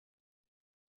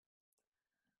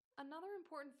Another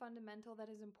important fundamental that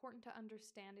is important to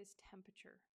understand is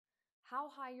temperature. How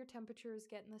high your temperatures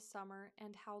get in the summer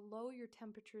and how low your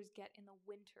temperatures get in the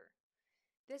winter.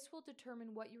 This will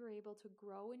determine what you are able to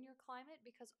grow in your climate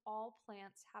because all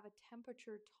plants have a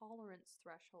temperature tolerance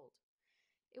threshold.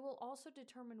 It will also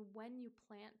determine when you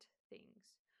plant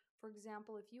things. For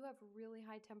example, if you have really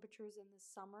high temperatures in the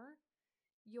summer,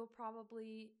 you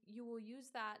will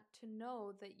use that to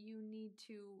know that you need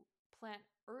to plant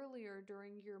earlier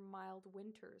during your mild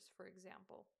winters, for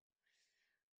example.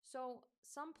 So,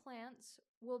 some plants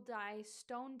will die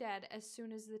stone dead as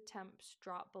soon as the temps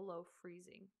drop below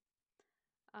freezing.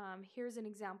 Here's an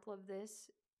example of this.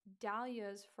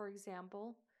 Dahlias, for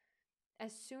example,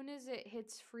 as soon as it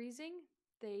hits freezing,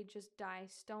 they just die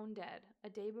stone dead. A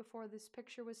day before this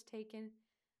picture was taken,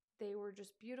 they were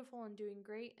just beautiful and doing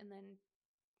great, and then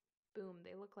boom,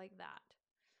 they look like that.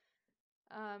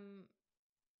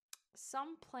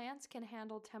 Some plants can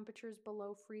handle temperatures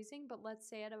below freezing, but let's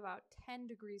say at about 10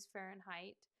 degrees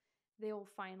Fahrenheit, they will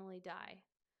finally die.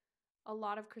 A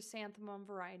lot of chrysanthemum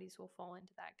varieties will fall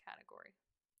into that category.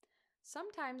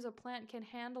 Sometimes a plant can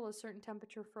handle a certain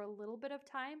temperature for a little bit of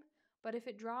time, but if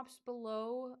it drops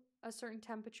below a certain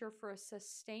temperature for a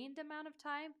sustained amount of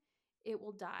time, it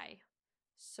will die.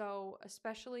 So,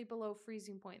 especially below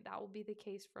freezing point, that will be the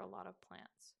case for a lot of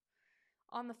plants.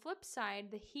 On the flip side,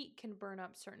 the heat can burn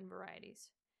up certain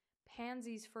varieties.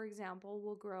 Pansies, for example,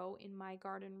 will grow in my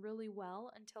garden really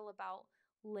well until about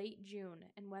late June,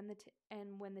 and when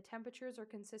the temperatures are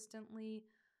consistently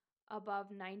above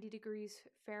 90 degrees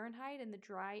Fahrenheit and the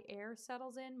dry air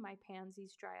settles in, my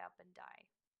pansies dry up and die.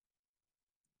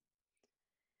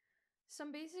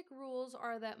 Some basic rules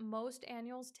are that most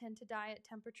annuals tend to die at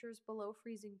temperatures below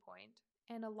freezing point,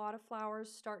 and a lot of flowers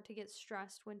start to get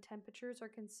stressed when temperatures are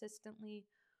consistently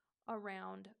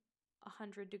around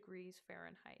 100 degrees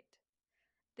Fahrenheit.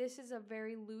 This is a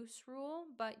very loose rule,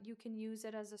 but you can use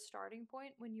it as a starting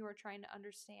point when you are trying to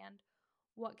understand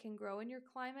what can grow in your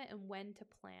climate and when to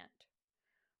plant.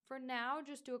 For now,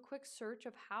 just do a quick search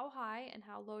of how high and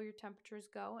how low your temperatures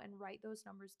go and write those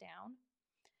numbers down.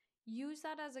 Use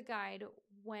that as a guide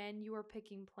when you are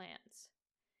picking plants.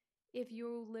 If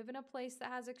you live in a place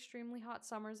that has extremely hot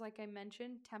summers, like I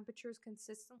mentioned, temperatures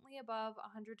consistently above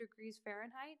 100 degrees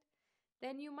Fahrenheit,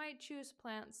 then you might choose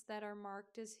plants that are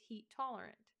marked as heat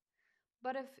tolerant.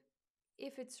 But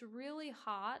if it's really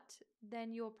hot,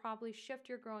 then you'll probably shift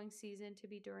your growing season to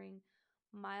be during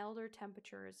milder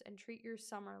temperatures and treat your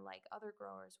summer like other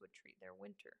growers would treat their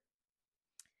winter.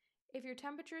 If your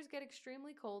temperatures get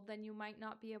extremely cold, then you might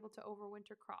not be able to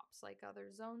overwinter crops like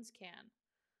other zones can.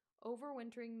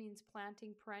 Overwintering means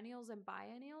planting perennials and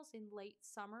biennials in late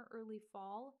summer, early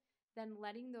fall, then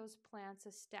letting those plants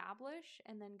establish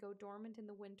and then go dormant in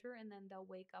the winter, and then they'll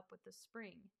wake up with the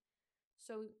spring.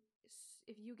 So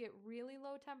if you get really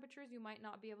low temperatures, you might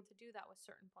not be able to do that with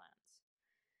certain plants.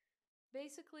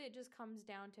 Basically, it just comes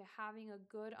down to having a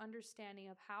good understanding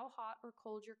of how hot or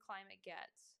cold your climate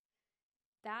gets.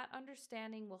 That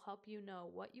understanding will help you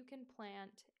know what you can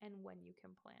plant and when you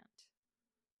can plant.